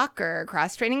soccer,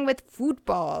 cross-training with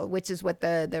football, which is what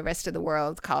the rest of the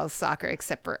world calls soccer,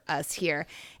 except for us here.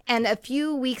 And a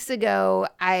few weeks ago,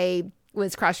 I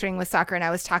was cross-training with soccer, and I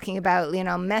was talking about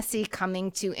Lionel Messi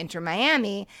coming to Inter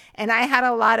Miami, and I had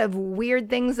a lot of weird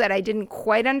things that I didn't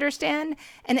quite understand,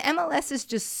 and MLS is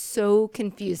just so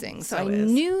confusing. So I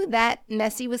knew that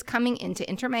Messi was coming into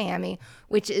Inter Miami,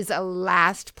 which is a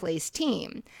last-place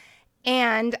team.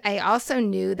 And I also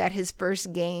knew that his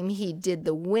first game, he did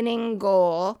the winning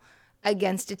goal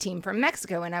against a team from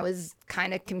Mexico, and I was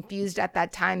kind of confused at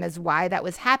that time as why that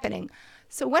was happening.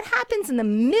 So what happens in the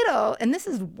middle, and this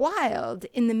is wild,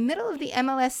 in the middle of the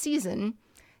MLS season,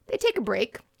 they take a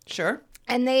break. Sure.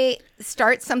 And they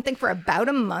start something for about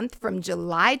a month from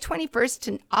July 21st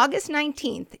to August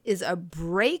 19th is a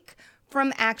break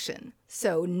from action.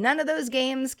 So none of those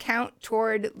games count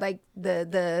toward like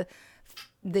the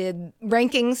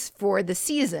rankings for the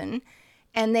season.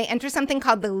 And they enter something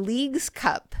called the Leagues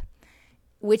Cup,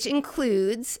 which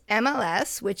includes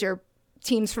MLS, which are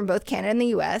teams from both Canada and the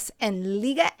U.S., and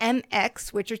Liga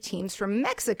MX, which are teams from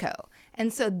Mexico.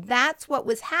 And so that's what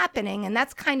was happening, and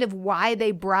that's kind of why they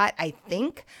brought, I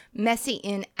think, Messi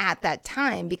in at that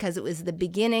time, because it was the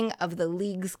beginning of the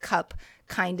Leagues Cup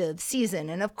kind of season.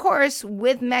 And of course,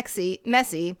 with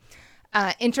Messi,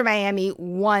 Inter Miami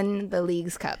won the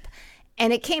Leagues Cup.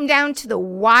 And it came down to the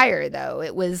wire, though.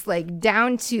 It was like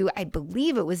down to, I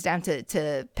believe it was down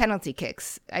to penalty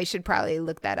kicks. I should probably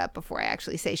look that up before I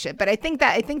actually say shit. But I think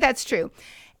that's true.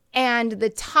 And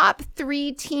the top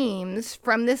 3 teams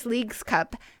from this Leagues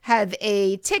Cup have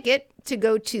a ticket to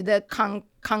go to the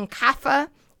CONCACAF.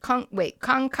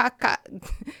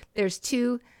 There's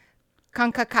 2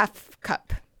 CONCACAF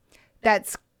Cup.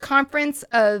 That's Conference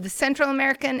of Central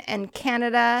American and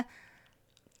Canada.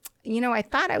 I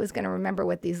thought I was going to remember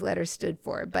what these letters stood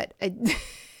for, but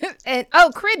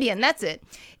Caribbean, that's it.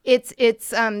 It's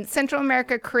Central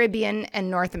America, Caribbean, and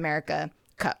North America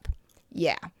Cup.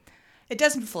 Yeah. It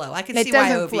doesn't flow. I can see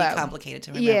why it would be complicated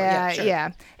to remember.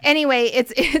 Yeah. Anyway,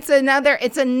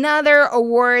 it's another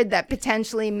award that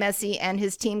potentially Messi and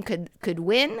his team could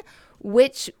win,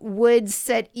 which would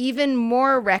set even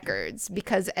more records,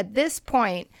 because at this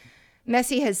point,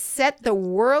 Messi has set the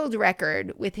world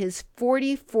record with his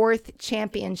 44th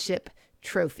championship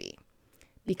trophy,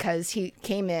 because he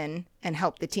came in and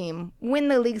helped the team win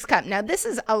the Leagues Cup. Now, this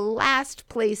is a last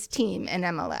place team in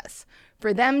MLS.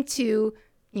 For them to,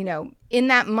 in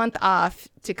that month off,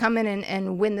 to come in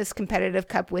and win this competitive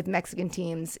cup with Mexican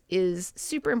teams is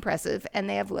super impressive, and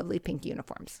they have lovely pink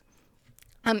uniforms.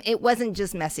 It wasn't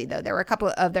just Messi, though. There were a couple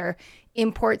of other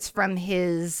imports from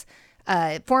his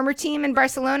former team in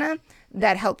Barcelona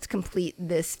that helped complete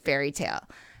this fairy tale.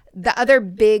 The other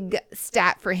big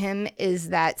stat for him is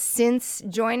that since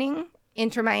joining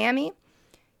Inter Miami,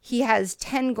 he has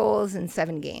 10 goals in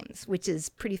 7 games, which is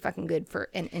pretty fucking good for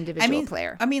an individual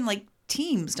player. Like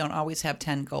teams don't always have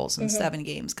 10 goals in 7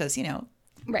 games because,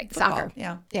 right, football, soccer.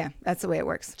 Yeah, that's the way it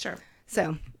works. Sure.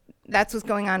 So that's what's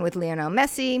going on with Lionel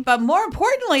Messi. But more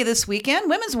importantly this weekend,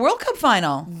 Women's World Cup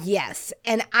final. Yes.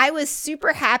 And I was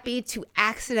super happy to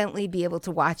accidentally be able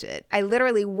to watch it. I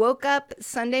literally woke up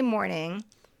Sunday morning.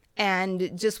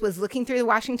 and just was looking through the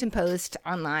Washington Post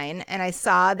online, and I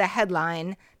saw the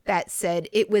headline that said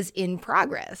it was in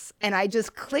progress. And I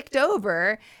just clicked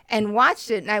over and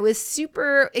watched it. And I was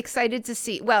super excited to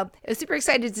see,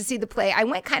 the play. I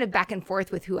went kind of back and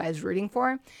forth with who I was rooting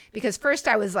for, because first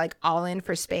I was like all in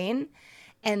for Spain.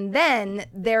 And then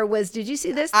there was, did you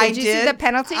see this? Did you see the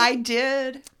penalty? I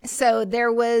did. So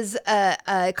there was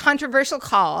a controversial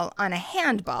call on a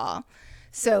handball.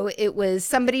 So it was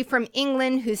somebody from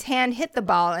England whose hand hit the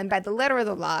ball. And by the letter of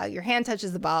the law, your hand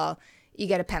touches the ball, you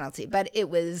get a penalty. But it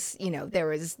was, there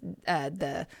was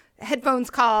the headphones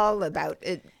call about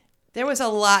it. There was a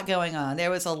lot going on.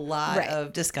 There was a lot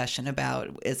of discussion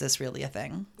about, is this really a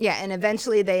thing? Yeah, and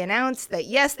eventually they announced that,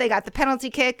 yes, they got the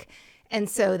penalty kick. And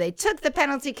so they took the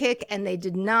penalty kick and they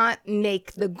did not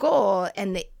make the goal.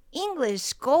 And the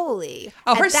English goalie,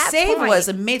 her save was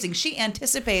amazing. She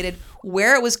anticipated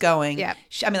where it was going. Yeah.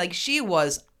 She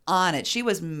was on it. She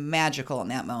was magical in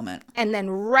that moment. And then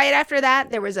right after that,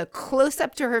 there was a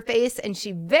close-up to her face, and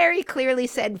she very clearly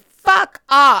said, "Fuck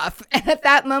off." And at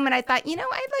that moment, I thought,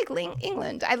 I like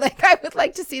England. I would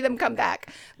like to see them come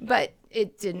back. But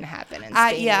it didn't happen. And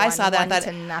Spain I saw that.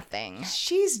 1-0.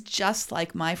 She's just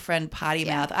like my friend Potty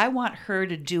Mouth. I want her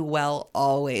to do well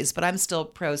always, but I'm still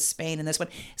pro Spain in this one.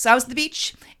 So I was at the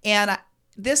beach, and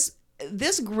this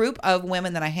group of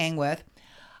women that I hang with,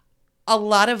 a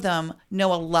lot of them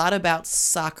know a lot about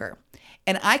soccer.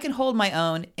 And I can hold my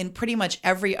own in pretty much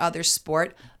every other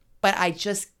sport, but I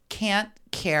just can't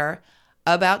care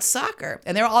about soccer.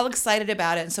 And they're all excited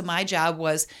about it. And so my job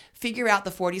was figure out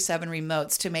the 47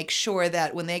 remotes to make sure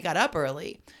that when they got up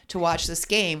early to watch this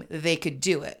game, they could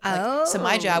do it. So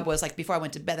my job was before I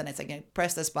went to bed, then I'd say,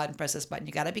 press this button,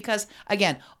 you got it. Because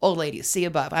again, old ladies, see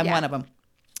above. I'm one of them.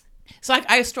 So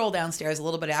I stroll downstairs a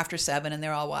little bit after 7 and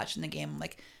they're all watching the game. I'm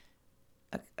like,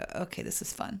 okay, this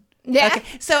is fun. Yeah. Okay.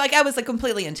 So I was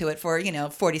completely into it for,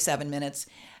 47 minutes.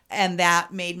 And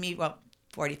that made me,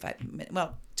 45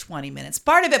 minutes, 20 minutes.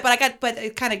 Part of it,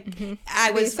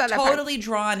 I was totally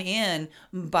drawn in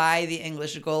by the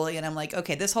English goalie. And I'm like,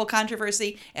 okay, this whole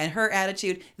controversy and her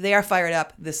attitude, they are fired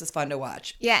up. This is fun to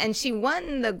watch. Yeah, and she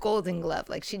won the Golden Glove.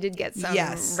 She did get some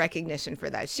recognition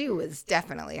for that. She was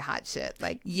definitely hot shit.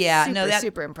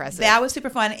 Super impressive. That was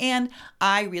super fun. And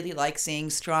I really like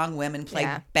seeing strong women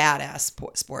play badass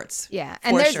sports. Yeah,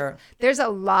 and there's a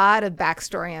lot of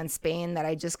backstory on Spain that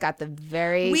I just got the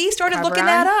very We started looking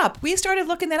that up.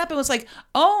 And was like,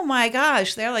 oh my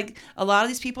gosh, they're like, a lot of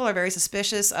these people are very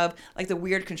suspicious of the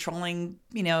weird controlling,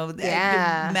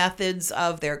 the methods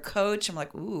of their coach. I'm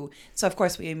like, ooh. So of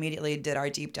course we immediately did our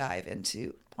deep dive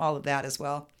into all of that as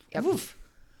well. Yep. Oof.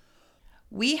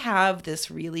 We have this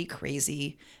really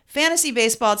crazy fantasy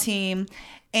baseball team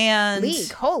and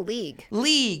whole league.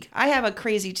 I have a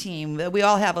crazy team. We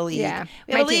all have a league. Yeah,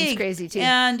 we have my team's crazy too.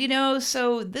 And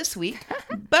so this week,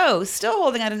 Bo still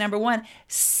holding on to number 1.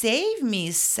 Save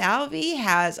Me Salvi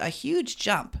has a huge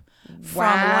jump from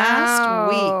last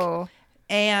week.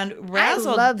 And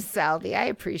Razzle, I love Salvi. I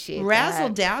appreciate Razzle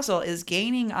that. Dazzle is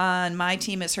gaining on my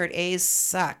team. Is hurt. A's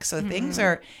suck. So things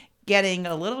are getting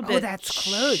a little bit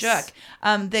close. shook.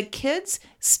 The kids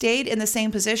stayed in the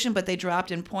same position, but they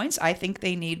dropped in points. I think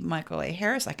they need Michael A.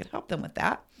 Harris. I could help them with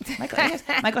that.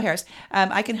 Michael Harris.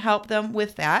 I can help them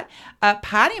with that.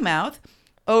 Potty Mouth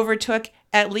overtook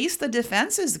at least the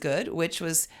defense is good, which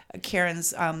was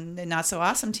Karen's not so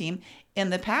awesome team in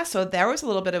the past. So there was a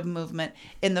little bit of movement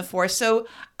in the force. So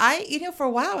for a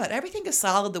while, everything is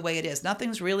solid the way it is.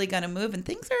 Nothing's really going to move, and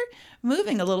things are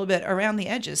moving a little bit around the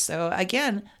edges. So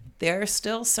again, there are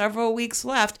still several weeks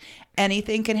left.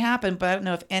 Anything can happen, but I don't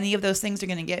know if any of those things are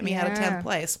going to get me out of 10th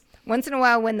place. Once in a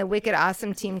while, when the Wicked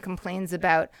Awesome team complains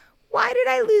about, why did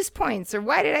I lose points or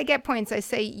why did I get points, I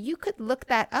say, you could look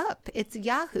that up. It's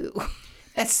Yahoo.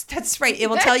 That's right.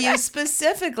 It will tell you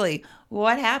specifically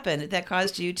what happened that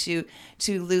caused you to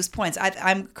lose points.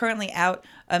 I'm currently out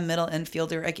a middle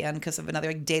infielder again because of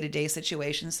another day-to-day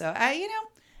situation. So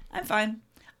I'm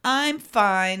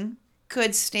fine.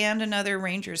 Could stand another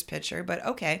Rangers pitcher, but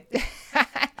okay.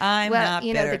 I'm not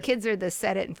bitter. The kids are the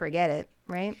set it and forget it,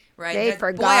 right? Right. They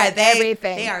forgot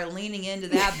everything. They are leaning into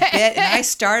that bit, and I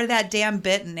started that damn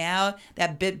bit, and now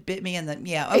that bit me in the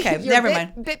okay. Never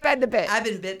mind. Bit by the bit. I've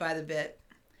been bit by the bit.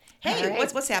 Hey,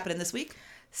 right. what's happening this week?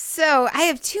 So I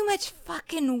have too much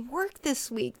fucking work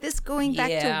this week. This going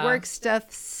back to work stuff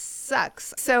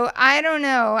sucks. So I don't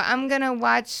know. I'm going to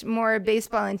watch more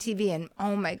baseball and TV, and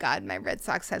oh my God, my Red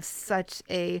Sox have such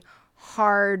a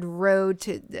hard road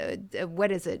to,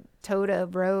 toe to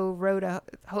row to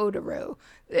hoe to row.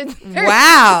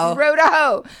 Wow. Row to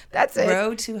hoe. That's it.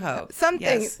 Row to hoe.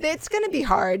 Something. Yes. It's going to be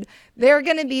hard. They're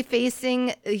going to be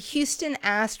facing the Houston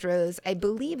Astros. I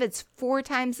believe it's 4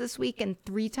 times this week and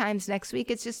 3 times next week.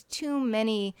 It's just too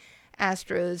many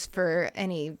Astros for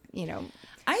any,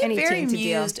 I am any very team to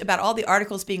deal. amused about all the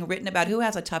articles being written about who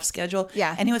has a tough schedule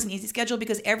Yeah. and who has an easy schedule,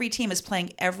 because every team is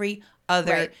playing every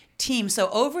other Right. team. So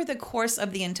over the course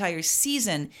of the entire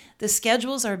season, the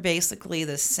schedules are basically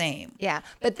the same. Yeah,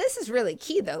 but this is really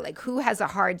key though. Like who has a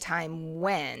hard time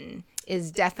when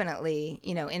is definitely,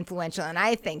 influential. And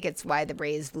I think it's why the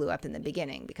Braves blew up in the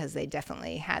beginning, because they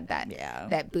definitely had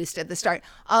that boost at the start.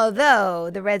 Although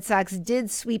the Red Sox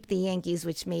did sweep the Yankees,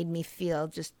 which made me feel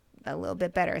just a little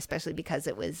bit better, especially because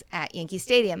it was at Yankee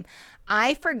Stadium.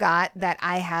 I forgot that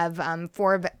I have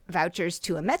 4 vouchers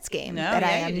to a Mets game that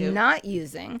I am not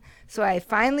using. So I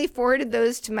finally forwarded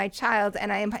those to my child,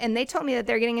 and they told me that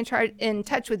they're getting in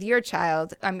touch with your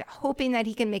child. I'm hoping that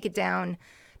he can make it down,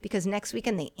 because next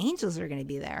weekend the Angels are going to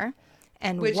be there.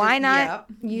 And why not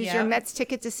use your Mets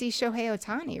ticket to see Shohei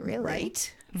Ohtani, really?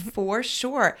 Right, for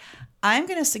sure. I'm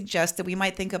going to suggest that we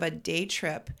might think of a day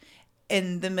trip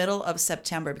in the middle of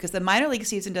September, because the minor league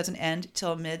season doesn't end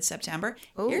till mid-September.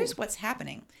 Here's what's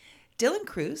happening. Dylan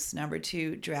Cruz, number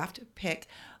 2 draft pick,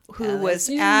 who was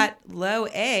at low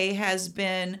A, has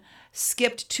been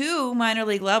skipped 2 minor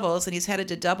league levels, and he's headed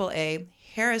to double A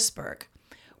Harrisburg,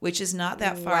 which is not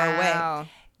that far away.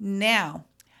 Now,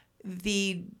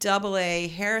 the double A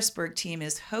Harrisburg team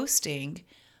is hosting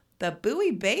the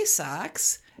Bowie Bay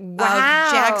Sox of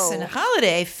Jackson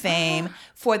Holiday fame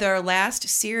for their last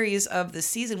series of the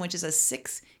season, which is a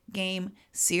 6-game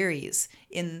series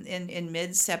in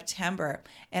mid-September.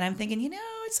 And I'm thinking,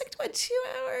 it's like, what, 2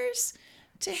 hours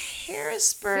to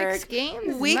Harrisburg? 6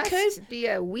 games? We could be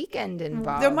a weekend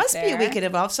involved. There must be a weekend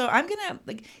involved. So I'm going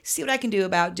to see what I can do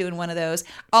about doing one of those.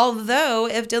 Although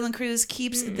if Dylan Cruz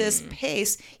keeps this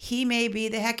pace, he may be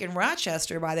the heck in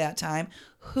Rochester by that time.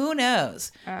 Who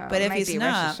knows? But if he's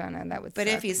not,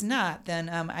 if he's not, then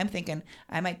I'm thinking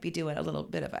I might be doing a little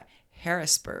bit of a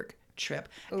Harrisburg trip.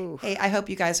 Ooh. Hey, I hope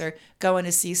you guys are going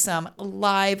to see some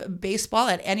live baseball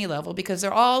at any level, because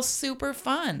they're all super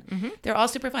fun. Mm-hmm. They're all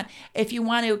super fun. If you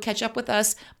want to catch up with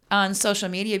us on social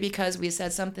media because we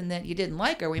said something that you didn't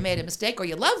like, or we made a mistake, or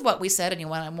you love what we said and you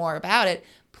want to know more about it,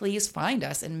 please find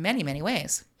us in many, many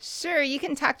ways. Sure, you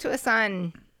can talk to us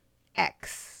on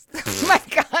X. Oh my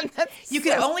God, you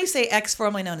can only say X,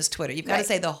 formerly known as Twitter. You've got to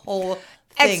say the whole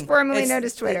thing. X, formerly known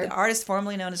as Twitter. The artist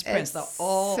formerly known as Prince.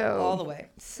 All the way.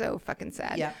 So fucking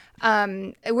sad. Yeah.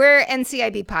 We're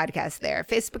NCIB podcast there.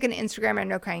 Facebook and Instagram are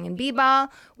No Crying in B-Ball.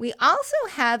 We also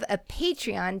have a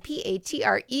Patreon,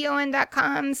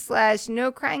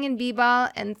 patreon.com/No Crying in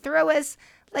B-Ball, and throw us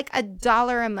like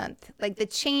 $1 a month, like the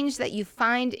change that you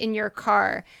find in your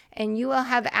car, and you will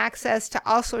have access to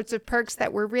all sorts of perks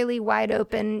that we're really wide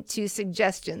open to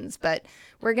suggestions. But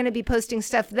we're going to be posting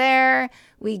stuff there.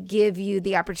 We give you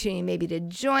the opportunity maybe to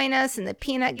join us in the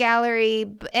peanut gallery,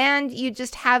 and you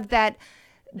just have that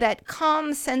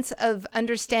calm sense of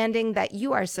understanding that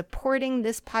you are supporting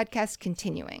this podcast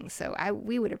continuing. So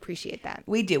we would appreciate that.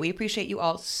 We do. We appreciate you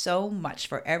all so much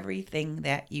for everything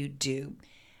that you do.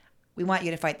 We want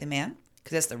you to fight the man,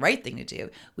 because that's the right thing to do.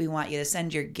 We want you to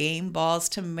send your game balls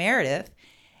to Meredith.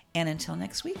 And until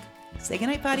next week, say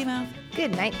goodnight, Potty Mouth.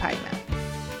 Good night, Potty Mouth.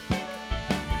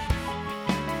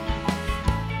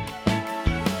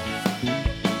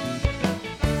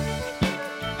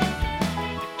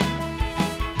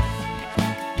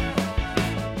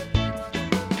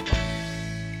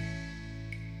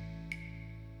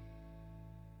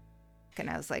 And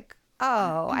I was like,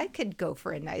 I could go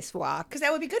for a nice walk. Because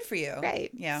that would be good for you. Right.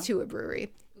 Yeah. To a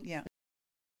brewery. Yeah.